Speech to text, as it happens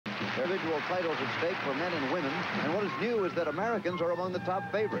Individual titles at stake for men and women, and what is new is that Americans are among the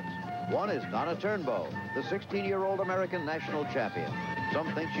top favorites. One is Donna Turnbow, the 16-year-old American national champion.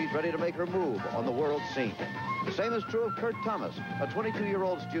 Some think she's ready to make her move on the world scene. The same is true of Kurt Thomas, a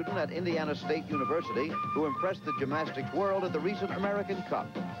 22-year-old student at Indiana State University who impressed the gymnastics world at the recent American Cup.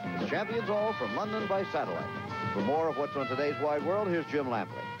 It's champions all from London by satellite. For more of what's on today's wide world, here's Jim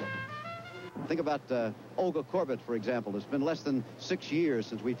Lampley. Think about Olga Korbut, for example. It's been less than 6 years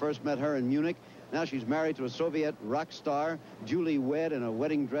since we first met her in Munich. Now she's married to a Soviet rock star, duly wed in a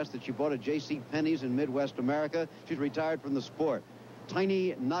wedding dress that she bought at J.C. Penney's in Midwest America. She's retired from the sport.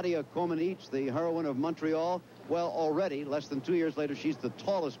 Tiny Nadia Comaneci, the heroine of Montreal, well, already, less than 2 years later, she's the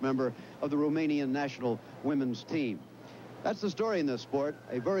tallest member of the Romanian national women's team. That's the story in this sport,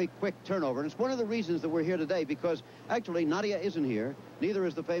 a very quick turnover. And it's one of the reasons that we're here today, because actually Nadia isn't here. Neither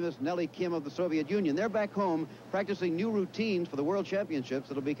is the famous Nelly Kim of the Soviet Union. They're back home practicing new routines for the World Championships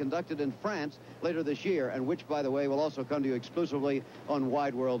that will be conducted in France later this year, and which, by the way, will also come to you exclusively on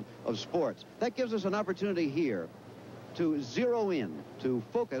Wide World of Sports. That gives us an opportunity here to zero in, to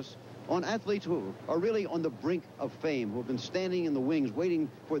focus on athletes who are really on the brink of fame, who have been standing in the wings waiting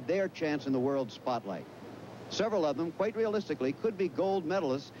for their chance in the world spotlight. Several of them, quite realistically, could be gold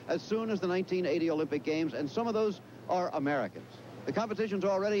medalists as soon as the 1980 Olympic Games, and some of those are Americans. The competition's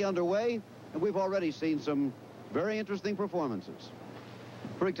already underway, and we've already seen some very interesting performances.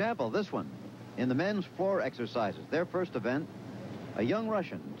 For example, this one, in the men's floor exercises, their first event, a young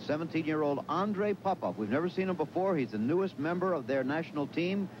Russian, 17-year-old Andrei Popov. We've never seen him before. He's the newest member of their national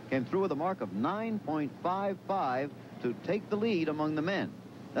team. Came through with a mark of 9.55 to take the lead among the men.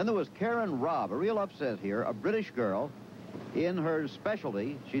 Then there was Karen Robb, a real upset here, a British girl in her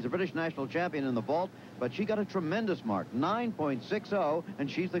specialty. She's a British national champion in the vault, but she got a tremendous mark, 9.60, and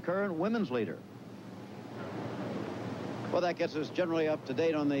she's the current women's leader. Well, that gets us generally up to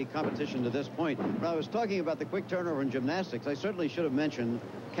date on the competition to this point. When I was talking about the quick turnover in gymnastics, I certainly should have mentioned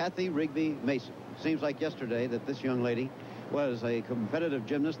Kathy Rigby Mason. Seems like yesterday that this young lady was a competitive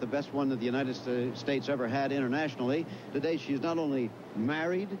gymnast, the best one that the United States ever had internationally. Today, she's not only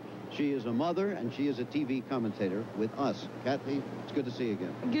married, she is a mother, and she is a TV commentator with us. Kathy, it's good to see you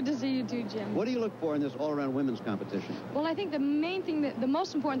again. Good to see you too, Jim. What do you look for in this all-around women's competition? Well, I think the main thing, the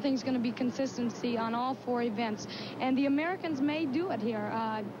most important thing is going to be consistency on all four events. And the Americans may do it here.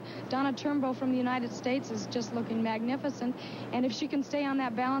 Donna Turnbow from the United States is just looking magnificent. And if she can stay on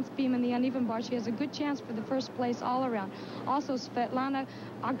that balance beam and the uneven bar, she has a good chance for the first place all around. Also, Svetlana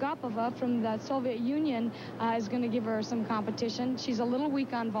Agapova from the Soviet Union is going to give her some competition. She's a little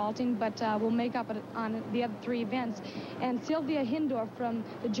weak on vaulting, but will make up on the other three events. And Silvia Hindorff from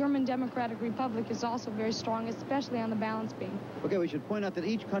the German Democratic Republic is also very strong, especially on the balance beam. Okay, we should point out that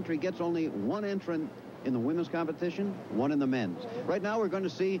each country gets only one entrant in the women's competition, one in the men's. Right now, we're going to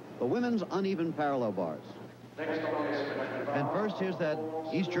see the women's uneven parallel bars. And first, here's that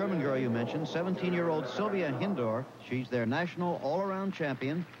East German girl you mentioned, 17-year-old Silvia Hindorff. She's their national all-around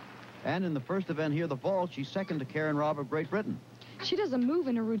champion. And in the first event here, the vault, she's second to Karen Robb of Great Britain. She does a move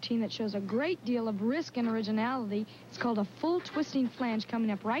in her routine that shows a great deal of risk and originality. It's called a full twisting flange, coming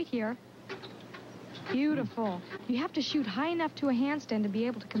up right here. Beautiful. You have to shoot high enough to a handstand to be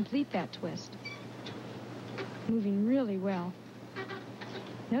able to complete that twist. Moving really well.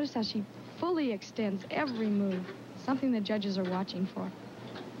 Notice how she fully extends every move. Something the judges are watching for.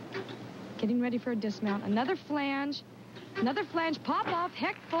 Getting ready for a dismount. Another flange. Another flange. Pop off.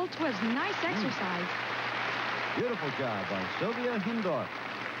 Heck, full twist. Nice exercise. Beautiful job by Silvia Hindorff.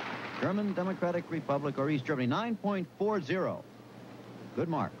 German Democratic Republic, or East Germany, 9.40. Good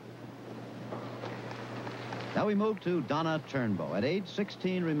mark. Now we move to Donna Turnbow. At age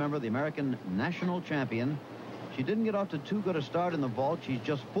 16, remember, the American national champion. She didn't get off to too good a start in the vault. She's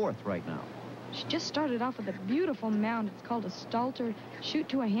just fourth right now. She just started off with a beautiful mount. It's called a Stalter shoot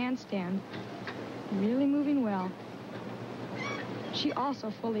to a handstand. Really moving well. She also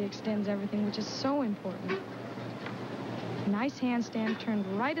fully extends everything, which is so important. Nice handstand, turned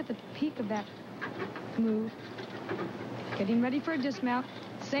right at the peak of that move. Getting ready for a dismount.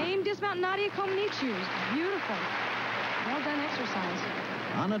 Same dismount Nadia Comaneci used. Beautiful. Well done exercise.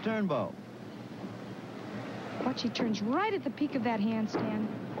 Donna Turnbow. But she turns right at the peak of that handstand.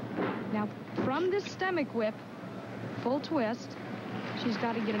 Now, from this stomach whip, full twist, she's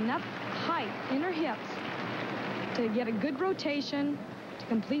got to get enough height in her hips to get a good rotation to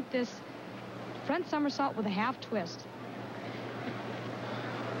complete this front somersault with a half twist.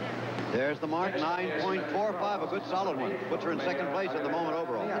 There's the mark, 9.45, a good solid one. Puts her in second place at the moment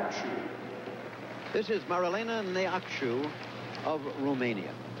overall. This is Marilena Neacsu of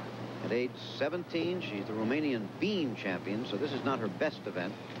Romania. At age 17, she's the Romanian beam champion, so this is not her best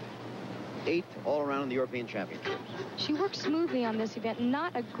event. 8th all around in the European Championships. She works smoothly on this event.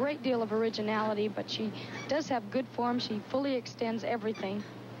 Not a great deal of originality, but she does have good form. She fully extends everything.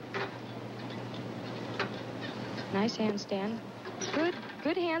 Nice handstand.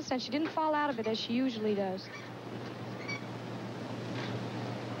 Good handstand. She didn't fall out of it as she usually does.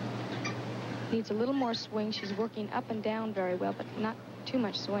 Needs a little more swing. She's working up and down very well, but not too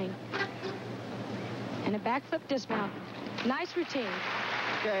much swing. And a backflip dismount. Nice routine.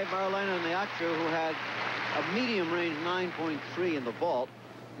 Okay, Marilena Neacsu, who had a medium range 9.3 in the vault,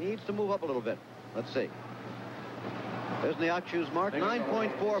 needs to move up a little bit. Let's see. There's Neacsu's mark,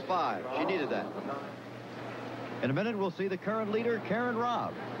 9.45. She needed that. In a minute, we'll see the current leader, Karen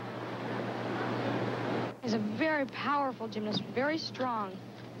Robb. Is a very powerful gymnast, very strong.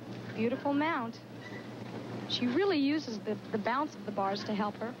 Beautiful mount. She really uses the bounce of the bars to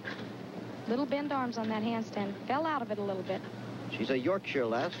help her. Little bend arms on that handstand. Fell out of it a little bit. She's a Yorkshire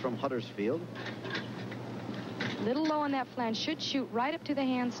lass from Huddersfield. Little low on that flange. Should shoot right up to the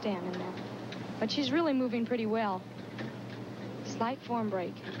handstand in there. But she's really moving pretty well. Slight form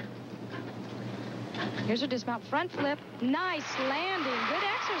break. Here's her dismount. Front flip. Nice landing. Good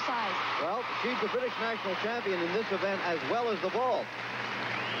exercise. Well, she's the British national champion in this event as well as the vault.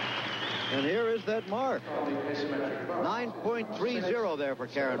 And here is that mark. 9.30 there for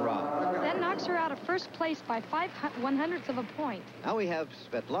Karen Robb. That knocks her out of first place by 1/100th of a point. Now we have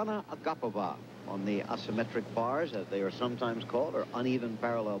Svetlana Agapova on the asymmetric bars, as they are sometimes called, or uneven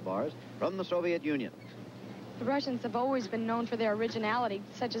parallel bars, from the Soviet Union. The Russians have always been known for their originality,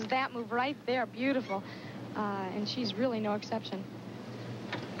 such as that move right there. Beautiful. And she's really no exception.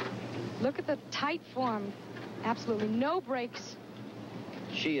 Look at the tight form. Absolutely no breaks.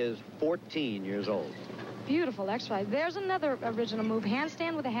 She is 14 years old. Beautiful exercise. There's another original move.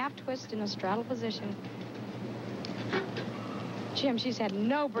 Handstand with a half twist in a straddle position. Jim, she's had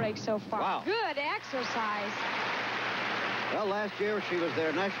no breaks so far. Wow. Good exercise. Well, last year she was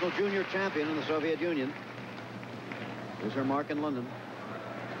their national junior champion in the Soviet Union. Here's her mark in London.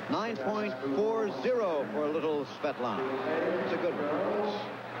 9.40 for little Svetlana. It's a good one.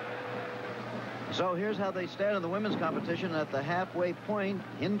 So here's how they stand in the women's competition at the halfway point.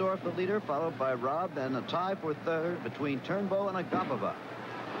 Hindorff the leader, followed by Robb, and a tie for third between Turnbow and Agapova.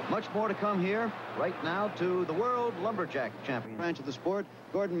 Much more to come here. Right now to the World Lumberjack Champion branch of the sport,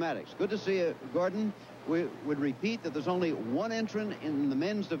 Gordon Maddox. Good to see you, Gordon. We would repeat that there's only one entrant in the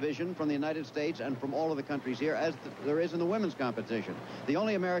men's division from the United States and from all of the countries here, as there is in the women's competition. The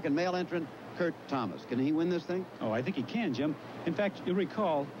only American male entrant, Kurt Thomas. Can he win this thing? Oh, I think he can, Jim. In fact, you'll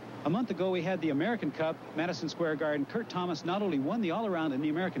recall, a month ago we had the American Cup, Madison Square Garden. Kurt Thomas not only won the all-around in the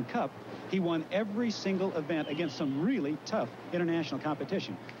American Cup, he won every single event against some really tough international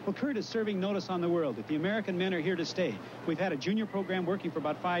competition. Well, Kurt is serving notice on the world that the American men are here to stay. We've had a junior program working for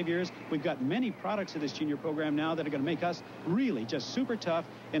about 5 years. We've got many products of this junior program now that are going to make us really just super tough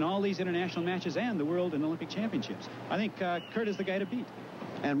in all these international matches and the World and Olympic Championships. I think Kurt is the guy to beat.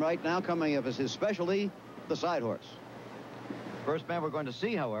 And right now, coming up as his specialty, the side horse. First man we're going to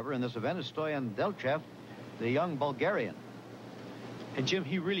see, however, in this event is Stoyan Deltchev, the young Bulgarian. And, Jim,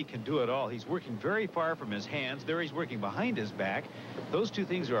 he really can do it all. He's working very far from his hands. There he's working behind his back. Those two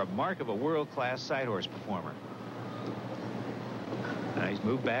things are a mark of a world-class side horse performer. Now he's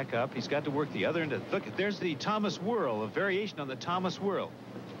moved back up. He's got to work the other end. Look, there's the Thomas Whirl, a variation on the Thomas Whirl,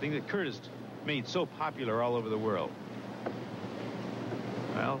 the thing that Kurt has made so popular all over the world.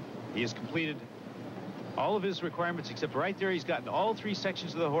 Well, he has completed all of his requirements, except right there he's gotten all three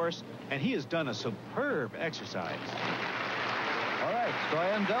sections of the horse, and he has done a superb exercise. All right,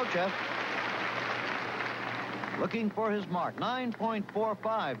 Stoyan Deltchev looking for his mark.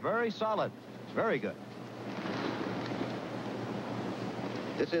 9.45, very solid. Very good.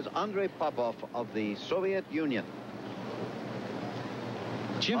 This is Andrei Popov of the Soviet Union.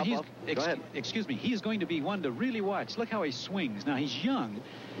 Jim, Popov, go ahead. excuse me, he's going to be one to really watch. Look how he swings. Now, he's young,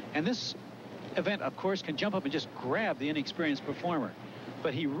 and this event, of course, can jump up and just grab the inexperienced performer.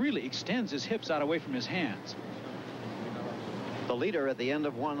 But he really extends his hips out away from his hands. The leader at the end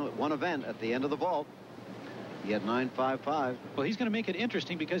of one event, at the end of the vault, he had 9.55. Well, he's going to make it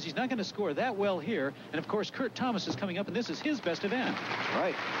interesting because he's not going to score that well here. And, of course, Kurt Thomas is coming up, and this is his best event.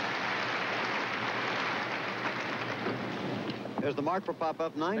 Right. There's the mark for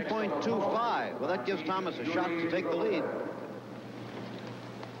Popov, 9.25. Well, that gives Thomas a shot to take the lead.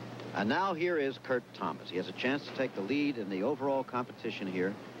 And now here is Kurt Thomas. He has a chance to take the lead in the overall competition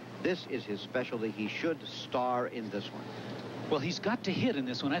here. This is his specialty. He should star in this one. Well, he's got to hit in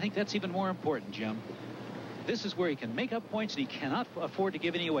this one. I think that's even more important, Jim. This is where he can make up points, and he cannot afford to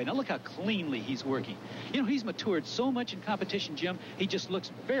give any away. Now, look how cleanly he's working. You know, he's matured so much in competition, Jim. He just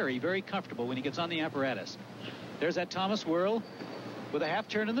looks very, very comfortable when he gets on the apparatus. There's that Thomas whirl with a half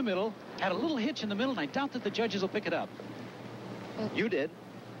turn in the middle. Had a little hitch in the middle, and I doubt that the judges will pick it up. You did.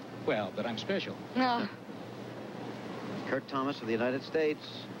 Well, but I'm special. No. Kurt Thomas of the United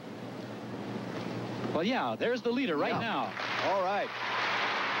States. Well, yeah, there's the leader right now. All right.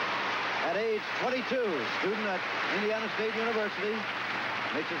 At age 22, student at Indiana State University,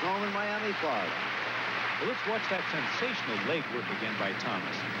 makes his home in Miami, Florida. Well, let's watch that sensational leg work again by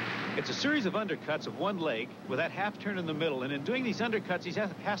Thomas. It's a series of undercuts of one leg with that half turn in the middle, and in doing these undercuts, he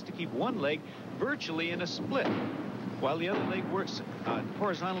has to keep one leg virtually in a split, while the other leg works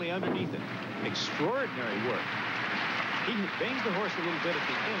horizontally underneath it. Extraordinary work. He bangs the horse a little bit at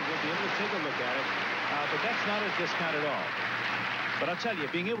the end. We'll be able to take a look at it, but that's not a discount at all. But I'll tell you,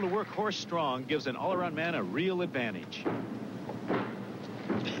 being able to work horse strong gives an all-around man a real advantage.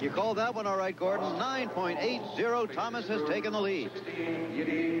 You called that one all right, Gordon. 9.80. Thomas has taken the lead.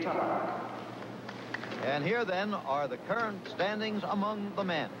 And here, then, are the current standings among the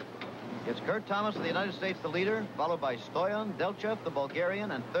men. It's Kurt Thomas of the United States, the leader, followed by Stoyan Deltchev, the Bulgarian,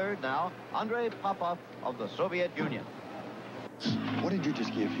 and third now, Andrei Popov of the Soviet Union. What did you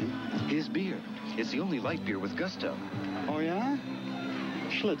just give him? His beer. It's the only light beer with gusto. Oh, yeah?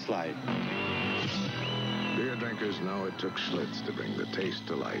 Schlitz Light. Beer drinkers know it took Schlitz to bring the taste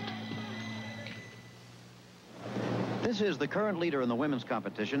to light. This is the current leader in the women's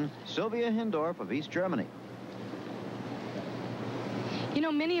competition, Silvia Hindorff of East Germany. You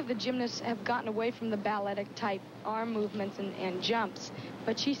know, many of the gymnasts have gotten away from the balletic type arm movements and jumps,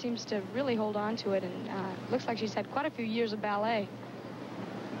 but she seems to really hold on to it, and looks like she's had quite a few years of ballet.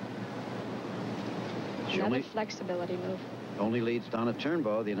 Another flexibility move. Only leads Donna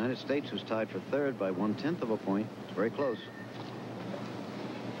Turnbow of the United States, who's tied for third by 1/10 of a point. It's very close.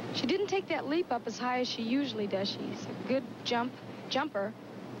 She didn't take that leap up as high as she usually does. She's a good jumper,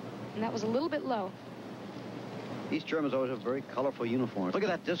 and that was a little bit low. East Germans always have very colorful uniforms. Look at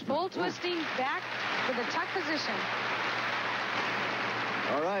that dismount. Full twisting back to the tuck position.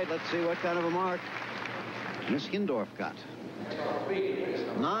 All right, let's see what kind of a mark Miss Hindorff got.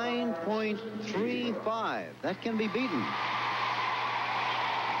 9.35. That can be beaten.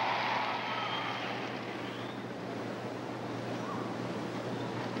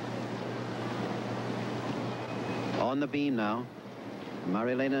 On the beam now,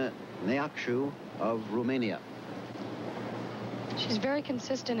 Marilena Neacsu of Romania. She's very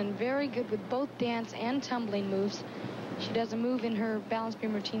consistent and very good with both dance and tumbling moves. She does a move in her balance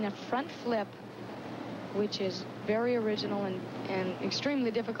beam routine, a front flip, which is very original and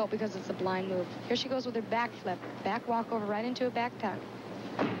extremely difficult because it's a blind move. Here she goes with her back flip. Back walkover right into a back tuck.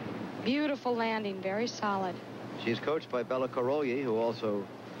 Beautiful landing, very solid. She's coached by Bella Karolyi, who also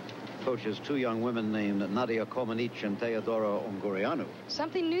coaches two young women named Nadia Komanic and Teodora Ungurianu.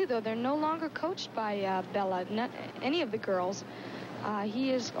 Something new, though. They're no longer coached by Bella, not any of the girls. He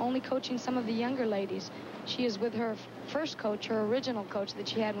is only coaching some of the younger ladies. She is with her first coach, her original coach that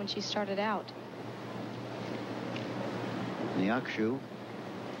she had when she started out. Neacsu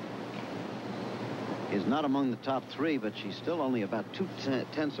is not among the top three, but she's still only about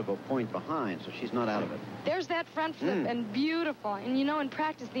 2/10 of a point behind, so she's not out of it. There's that front flip, and beautiful. And, you know, in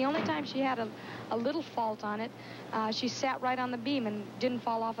practice, the only time she had a little fault on it, she sat right on the beam and didn't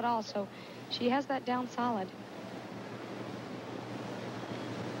fall off at all, so she has that down solid.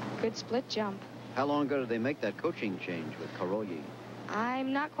 Good split jump. How long ago did they make that coaching change with Karolyi?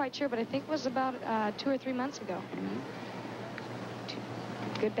 I'm not quite sure, but I think it was about 2 or 3 months ago.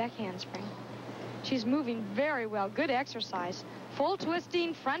 Good back handspring. She's moving very well. Good exercise. Full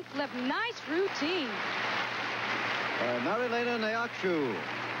twisting, front flip. Nice routine. Marilena Neacsu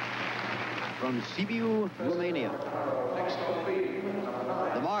from Sibiu, Romania.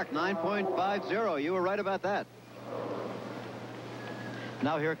 The mark, 9.50. You were right about that.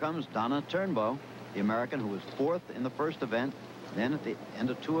 Now here comes Donna Turnbow, the American who was fourth in the first event. Then at the end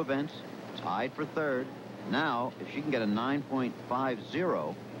of 2 events, tied for third. Now, if she can get a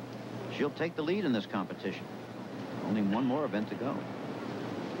 9.50, she'll take the lead in this competition. Only one more event to go.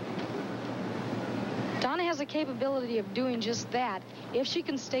 Donna has a capability of doing just that if she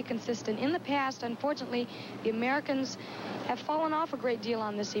can stay consistent. In the past, unfortunately, the Americans have fallen off a great deal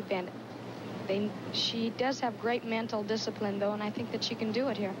on this event. She does have great mental discipline, though, and I think that she can do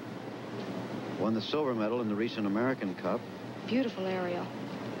it here. Won the silver medal in the recent American Cup. Beautiful aerial.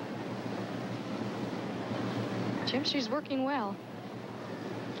 Jim, she's working well.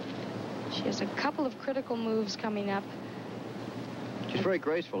 She has a couple of critical moves coming up. She's very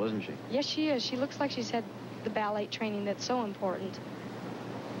graceful, isn't she? Yes, she is. She looks like she's had the ballet training that's so important.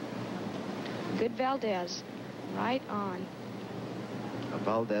 Good Valdez. Right on.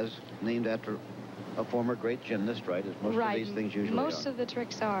 Valdez, named after a former great gymnast, right? As most of these things usually Most are. of the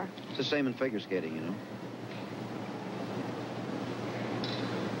tricks are. It's the same in figure skating, you know.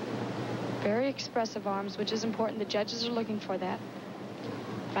 Very expressive arms, which is important. The judges are looking for that.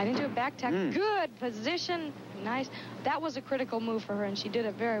 Right into a back tack. Good position. Nice. That was a critical move for her, and she did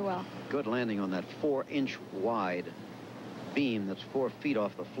it very well. Good landing on that 4-inch wide beam that's 4 feet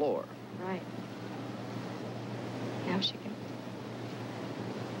off the floor. Right. Now she can.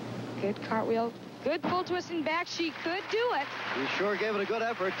 Good cartwheel. Good full twisting back. She could do it. She sure gave it a good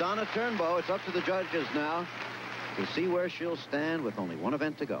effort. Donna Turnbow. It's up to the judges now to see where she'll stand with only one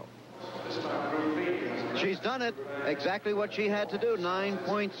event to go. She's done it. Exactly what she had to do.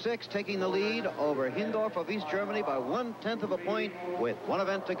 9.6, taking the lead over Hindorff of East Germany by 1/10 of a point with one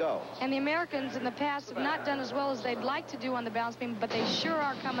event to go. And the Americans in the past have not done as well as they'd like to do on the balance beam, but they sure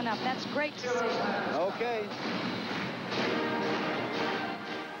are coming up. That's great to see. Okay.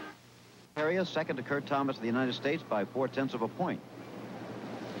 Harriet, second to Kurt Thomas of the United States by 4/10 of a point.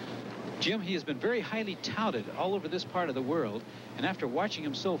 Jim, he has been very highly touted all over this part of the world, and after watching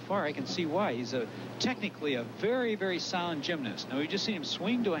him so far, I can see why. He's technically a very, very sound gymnast. Now, we've just seen him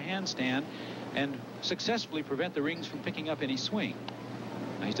swing to a handstand and successfully prevent the rings from picking up any swing.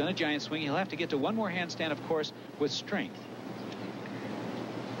 Now, he's done a giant swing. He'll have to get to one more handstand, of course, with strength.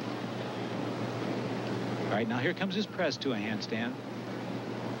 All right, now here comes his press to a handstand.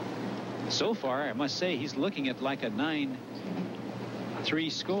 So far, I must say, he's looking at like a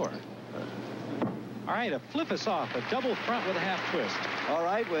 9-3 score. All right, a flip us off, a double front with a half twist. All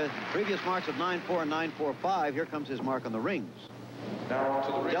right, with previous marks of 9.4 and 9.45, here comes his mark on the rings.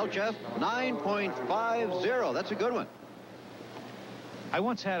 Deltchev, 9.50. That's a good one. I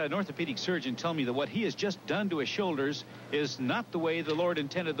once had an orthopedic surgeon tell me that what he has just done to his shoulders is not the way the Lord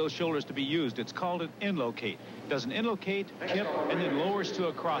intended those shoulders to be used. It's called an inlocate. Does an inlocate, kip, and then lowers to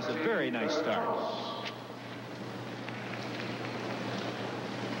a cross. A very nice start.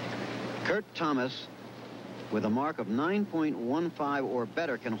 Kurt Thomas, with a mark of 9.15 or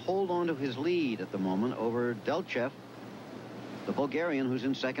better, can hold on to his lead at the moment over Deltchev, the Bulgarian, who's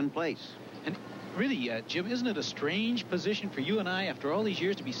in second place. And really, Jim, isn't it a strange position for you and I, after all these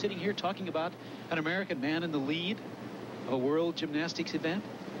years, to be sitting here talking about an American man in the lead of a world gymnastics event?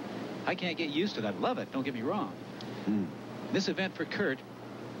 I can't get used to that. I love it, don't get me wrong. This event for Kurt,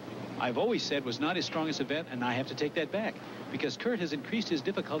 I've always said, was not his strongest event, and I have to take that back, because Kurt has increased his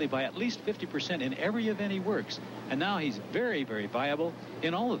difficulty by at least 50% in every event he works, and now he's very, very viable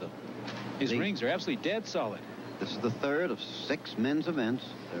in all of them. His rings are absolutely dead solid. This is the third of 6 men's events.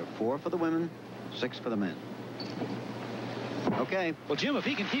 There are 4 for the women, 6 for the men. Okay. Well, Jim, if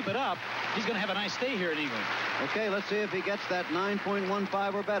he can keep it up, he's going to have a nice stay here in England. Okay, let's see if he gets that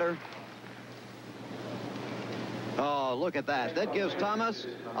 9.15 or better. Oh, look at that. That gives Thomas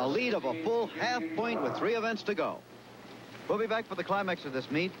a lead of a full half point with 3 events to go. We'll be back for the climax of this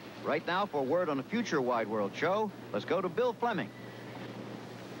meet. Right now, for word on a future Wide World show, let's go to Bill Fleming.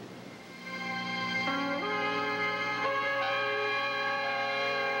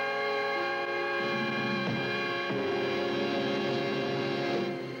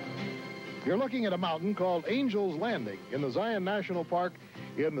 You're looking at a mountain called Angel's Landing in the Zion National Park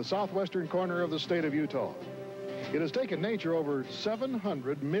in the southwestern corner of the state of Utah. It has taken nature over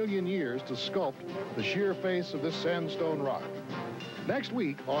 700 million years to sculpt the sheer face of this sandstone rock. Next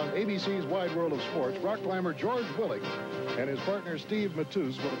week on ABC's Wide World of Sports, rock climber George Willig and his partner Steve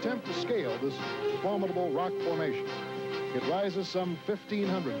Matus will attempt to scale this formidable rock formation. It rises some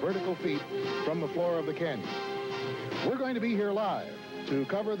 1,500 vertical feet from the floor of the canyon. We're going to be here live to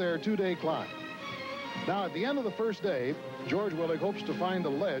cover their 2-day climb. Now, at the end of the first day, George Willig hopes to find a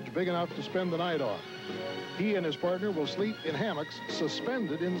ledge big enough to spend the night on. He and his partner will sleep in hammocks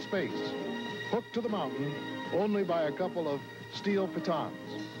suspended in space, hooked to the mountain only by a couple of steel pitons.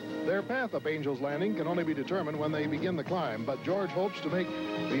 Their path up Angel's Landing can only be determined when they begin the climb, but George hopes to make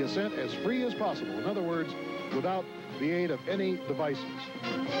the ascent as free as possible. In other words, without the aid of any devices.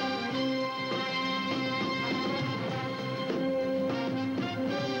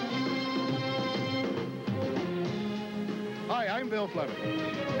 Hi, I'm Bill Fleming,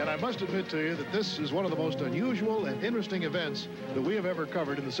 and I must admit to you that this is one of the most unusual and interesting events that we have ever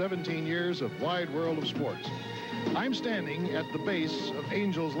covered in the 17 years of Wide World of Sports. I'm standing at the base of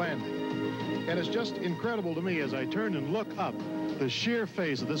Angel's Landing, and it's just incredible to me as I turn and look up the sheer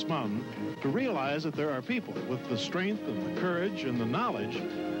face of this mountain to realize that there are people with the strength and the courage and the knowledge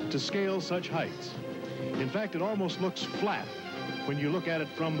to scale such heights. In fact, it almost looks flat when you look at it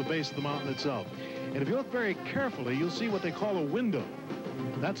from the base of the mountain itself. And if you look very carefully, you'll see what they call a window.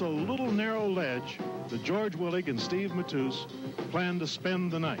 That's a little narrow ledge that George Willig and Steve Matus plan to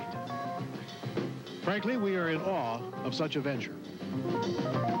spend the night. Frankly, we are in awe of such a venture.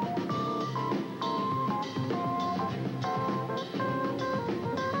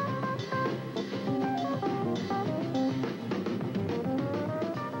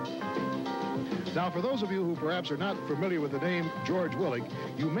 Now, for those of you who perhaps are not familiar with the name George Willig,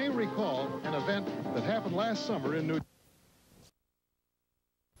 you may recall an event that happened last summer in New York.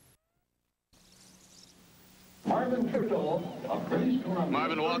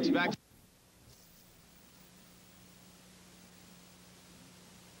 Marvin walks back.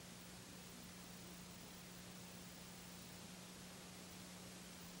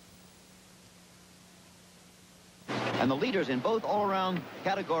 And the leaders in both all-around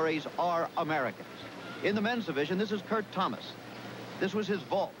categories are Americans. In the men's division, this is Kurt Thomas. This was his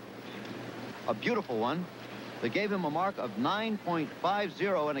vault. A beautiful one that gave him a mark of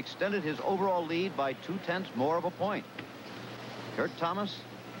 9.50 and extended his overall lead by 0.2 more of a point. Kurt Thomas,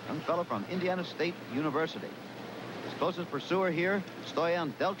 young fellow from Indiana State University. His closest pursuer here,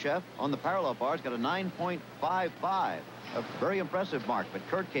 Stoyan Deltchev, on the parallel bars, got a 9.55. A very impressive mark, but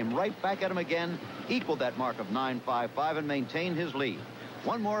Kurt came right back at him again, equaled that mark of 9.55, and maintained his lead.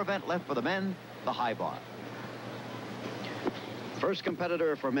 One more event left for the men, the high bar. First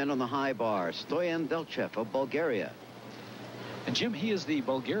competitor for men on the high bar, Stoyan Deltchev of Bulgaria. And Jim, he is the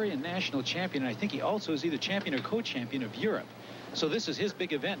Bulgarian national champion, and I think he also is either champion or co-champion of Europe. So this is his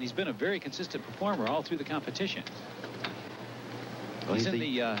big event, and he's been a very consistent performer all through the competition. Well, he's in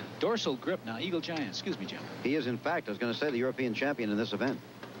the dorsal grip now, Eagle Giant. Excuse me, Jim. He is, in fact, I was going to say, the European champion in this event.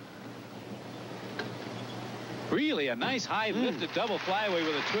 Really a nice high lifted double flyaway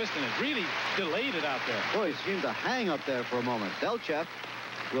with a twist, and it really delayed it out there. Boy, he seemed to hang up there for a moment. Deltchev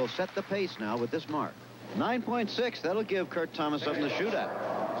will set the pace now with this mark. 9.6. That'll give Kurt Thomas something to shoot at.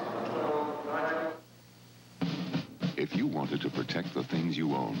 If you wanted to protect the things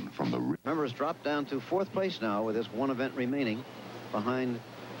you own from the... Remember, it's dropped down to 4th place now with this one event remaining behind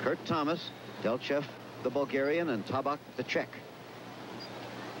Kurt Thomas, Deltchev, the Bulgarian, and Tabak, the Czech.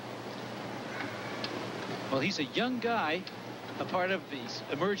 Well, he's a young guy, a part of these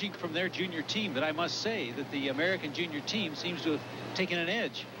emerging from their junior team, that I must say that the American junior team seems to have taken an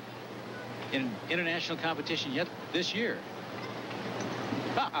edge in international competition yet this year.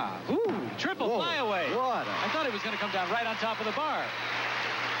 Ooh, triple flyaway. What? I thought it was going to come down right on top of the bar.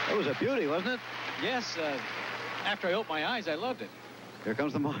 That was a beauty, wasn't it? Yes. After I opened my eyes, I loved it. Here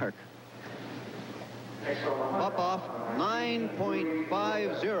comes the mark. Up off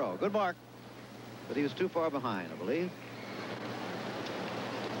 9.50. Good mark. But he was too far behind, I believe.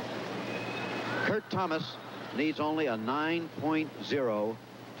 Kurt Thomas needs only a 9.0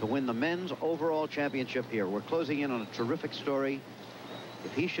 to win the men's overall championship here. We're closing in on a terrific story.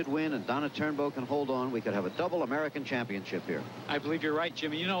 If he should win and Donna Turnbow can hold on, we could have a double American championship here. I believe you're right,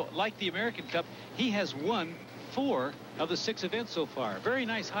 Jimmy. You know, like the American Cup, he has won 4 of the 6 events so far. Very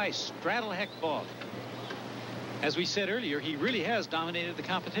nice high straddle heck ball. As we said earlier, he really has dominated the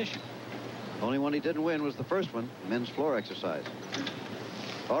competition. The only one he didn't win was the first one, men's floor exercise.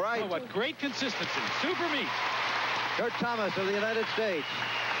 All right. Oh, what great consistency. Super meet. Kurt Thomas of the United States.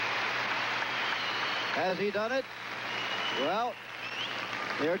 Has he done it? Well,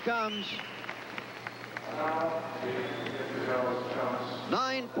 here it comes.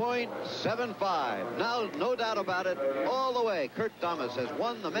 9.75. Now, no doubt about it, all the way, Kurt Thomas has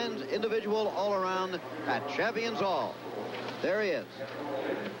won the men's individual all-around at Champions Hall. There he is.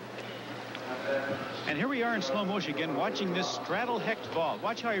 And here we are in slow motion again, watching this straddle hecht ball.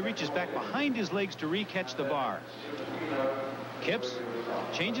 Watch how he reaches back behind his legs to re-catch the bar. Kips,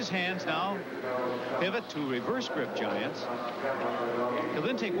 changes hands now, pivot to reverse grip Giants. He'll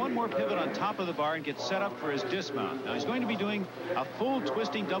then take one more pivot on top of the bar and get set up for his dismount. Now he's going to be doing a full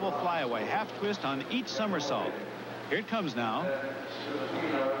twisting double flyaway, half twist on each somersault. Here it comes now.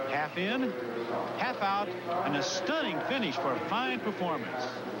 Half in, half out, and a stunning finish for a fine performance.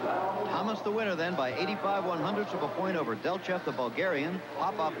 Thomas the winner then by 85/100ths of a point over Deltchev, the Bulgarian.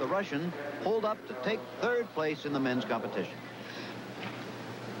 Popov, the Russian, pulled up to take 3rd place in the men's competition.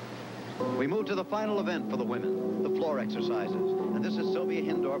 We move to the final event for the women, the floor exercises. And this is Silvia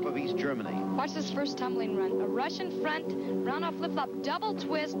Hindorff of East Germany. Watch this first tumbling run. A Russian front, round off flip-flop, double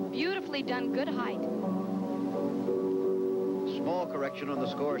twist, beautifully done, good height. Small correction on the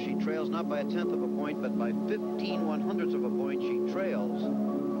score. She trails not by 1/10 of a point, but by 15/100ths of a point. She trails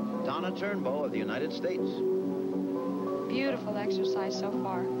Donna Turnbow of the United States. Beautiful exercise so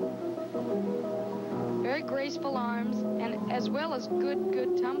far. Very graceful arms, and as well as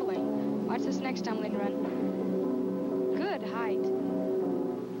good tumbling. Watch this next tumbling run. Good height.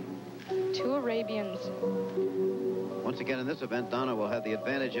 2 Arabians. Once again, in this event, Donna will have the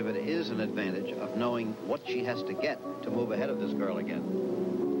advantage, if it is an advantage, of knowing what she has to get to move ahead of this girl again.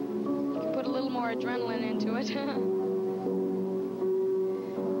 You can put a little more adrenaline into it.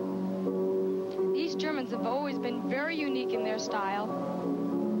 These Germans have always been very unique in their style.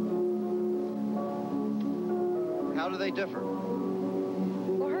 How do they differ?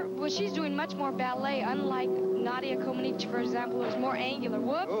 Well, she's doing much more ballet, unlike Nadia Comaneci, for example, who's more angular.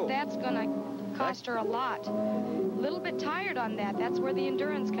 Whoops, oh. That's going to cost her a lot. A little bit tired on that. That's where the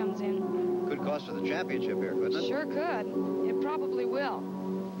endurance comes in. Could cost her the championship here, couldn't it? Sure could. It probably will.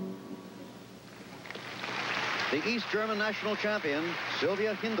 The East German national champion,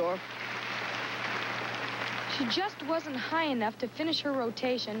 Silvia Hindorff. She just wasn't high enough to finish her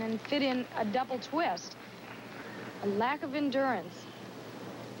rotation and fit in a double twist. A lack of endurance.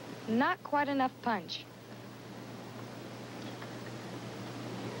 Not quite enough punch.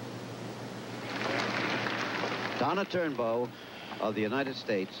 Donna Turnbow of the United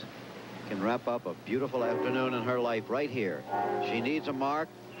States can wrap up a beautiful afternoon in her life right here. She needs a mark,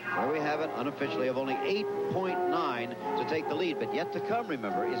 where we have it unofficially, of only 8.9 to take the lead. But yet to come,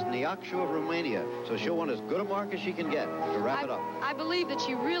 remember, is Neacsu of Romania. So she'll want as good a mark as she can get to wrap it up. I believe that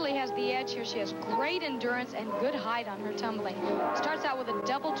she really has the edge here. She has great endurance and good height on her tumbling. Starts out with a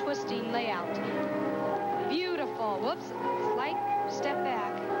double twisting layout. Beautiful. Whoops. Slight step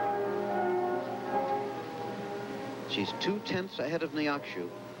back. She's 2/10 ahead of Neacsu,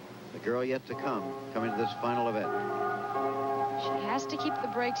 the girl yet to come, coming to this final event. She has to keep the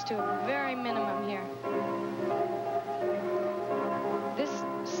brakes to a very minimum here. This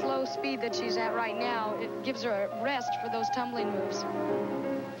slow speed that she's at right now, it gives her a rest for those tumbling moves.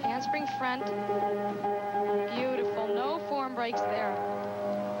 Handspring front. Beautiful. No form breaks there.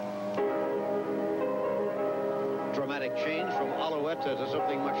 Dramatic change from Alouette to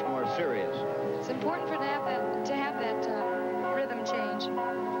something much more serious. It's important for to have that rhythm change.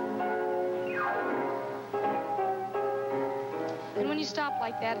 And when you stop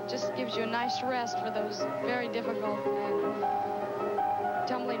like that, it just gives you a nice rest for those very difficult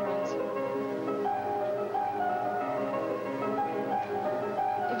tumbling runs.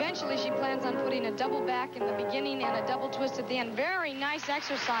 Eventually, she plans on putting a double back in the beginning and a double twist at the end. Very nice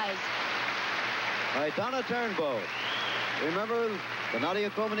exercise. All right, Donna Turnbow. Remember, the Nadia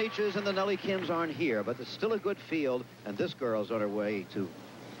Comaneci's and the Nellie Kims aren't here, but there's still a good field, and this girl's on her way to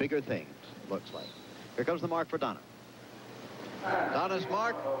bigger things, looks like. Here comes the mark for Donna. Donna's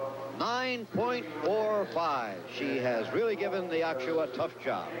mark, 9.45. She has really given Neacsu a tough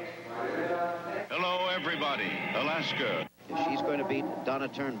job. Hello, everybody. Alaska. She's going to beat Donna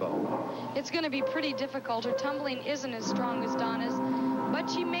Turnbow. It's going to be pretty difficult. Her tumbling isn't as strong as Donna's, but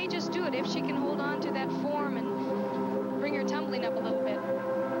she may just do it if she can hold on to that form and bring her tumbling up a little bit.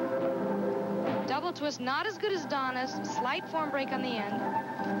 Double twist, not as good as Donna's. Slight form break on the end.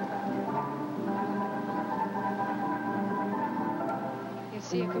 You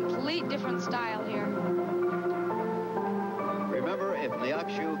see a complete different style here. Remember, if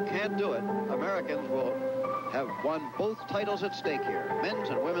Neacsu can't do it, Americans will have won both titles at stake here, men's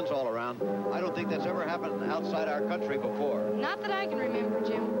and women's all around. I don't think that's ever happened outside our country before. Not that I can remember,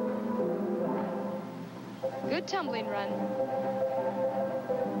 Jim. Good tumbling run.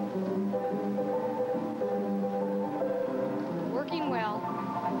 Working well.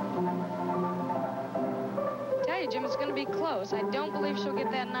 Tell you, Jim, it's going to be close. I don't believe she'll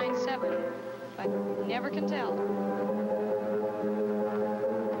get that 9.7, but never can tell.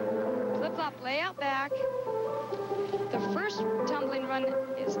 Flip-flop layout back. The first tumbling run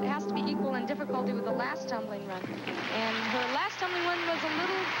has to be equal in difficulty with the last tumbling run. And her last tumbling run was a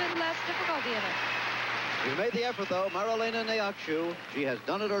little bit less difficulty in it. She made the effort, though, Marilena Neacsu. She has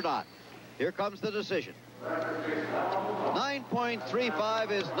done it or not. Here comes the decision.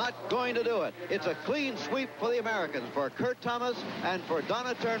 9.35 is not going to do it. It's a clean sweep for the Americans, for Kurt Thomas and for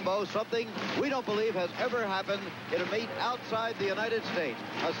Donna Turnbow, something we don't believe has ever happened in a meet outside the United States.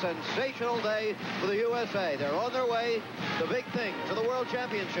 A sensational day for the USA. They're on their way to big things, to the World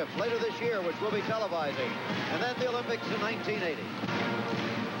Championships later this year, which we'll be televising, and then the Olympics in 1980.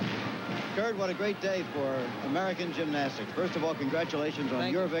 Kurt, what a great day for American gymnastics. First of all, congratulations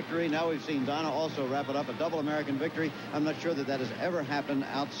on your victory. Now we've seen Donna also wrap it up, a double American victory. I'm not sure that that has ever happened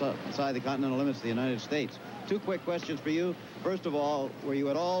outside the continental limits of the United States. Two quick questions for you. First of all, were you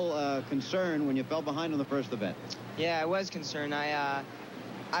at all concerned when you fell behind on the first event? Yeah, I was concerned. I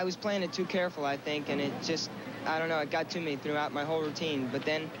was playing it too careful, I think, and it just I don't know, it got to me throughout my whole routine. But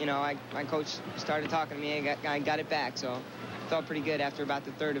then, you know, my coach started talking to me and I got it back. So it felt pretty good after about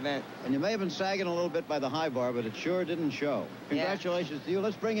the third event. And you may have been sagging a little bit by the high bar, but it sure didn't show. Congratulations to you.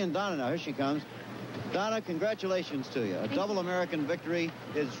 Let's bring in Donna now. Here she comes. Donna, congratulations to you. A double American victory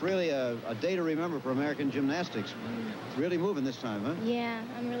is really a day to remember for American gymnastics. Really moving this time, huh? Yeah,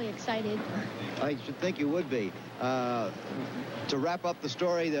 I'm really excited. I should think you would be. To wrap up the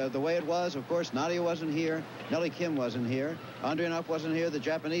story the way it was, of course, Nadia wasn't here. Nellie Kim wasn't here. Andrianoff wasn't here. The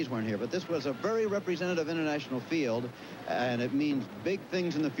Japanese weren't here. But this was a very representative international field, and it means big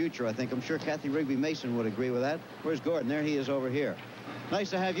things in the future, I think. I'm sure Kathy Rigby Mason would agree with that. Where's Gordon? There he is over here. Nice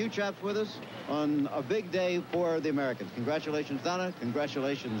to have you chaps with us on a big day for the Americans. Congratulations, Donna.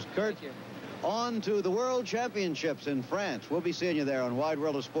 Congratulations, Kurt. Thank you. On to the World Championships in France. We'll be seeing you there on Wide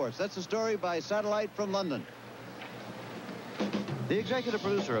World of Sports. That's the story by satellite from London. The executive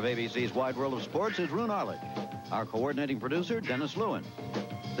producer of ABC's Wide World of Sports is Roone Arledge. Our coordinating producer, Dennis Lewin.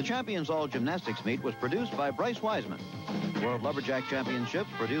 The Champions All Gymnastics meet was produced by Bryce Wiseman. World Lumberjack Championships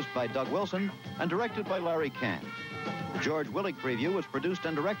produced by Doug Wilson and directed by Larry Kahn. The George Willig preview was produced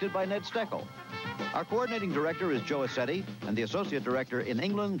and directed by Ned Steckel. Our coordinating director is Joe Assetti, and the associate director in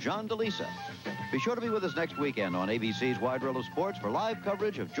England, John DeLisa. Be sure to be with us next weekend on ABC's Wide World of Sports for live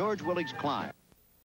coverage of George Willig's climb.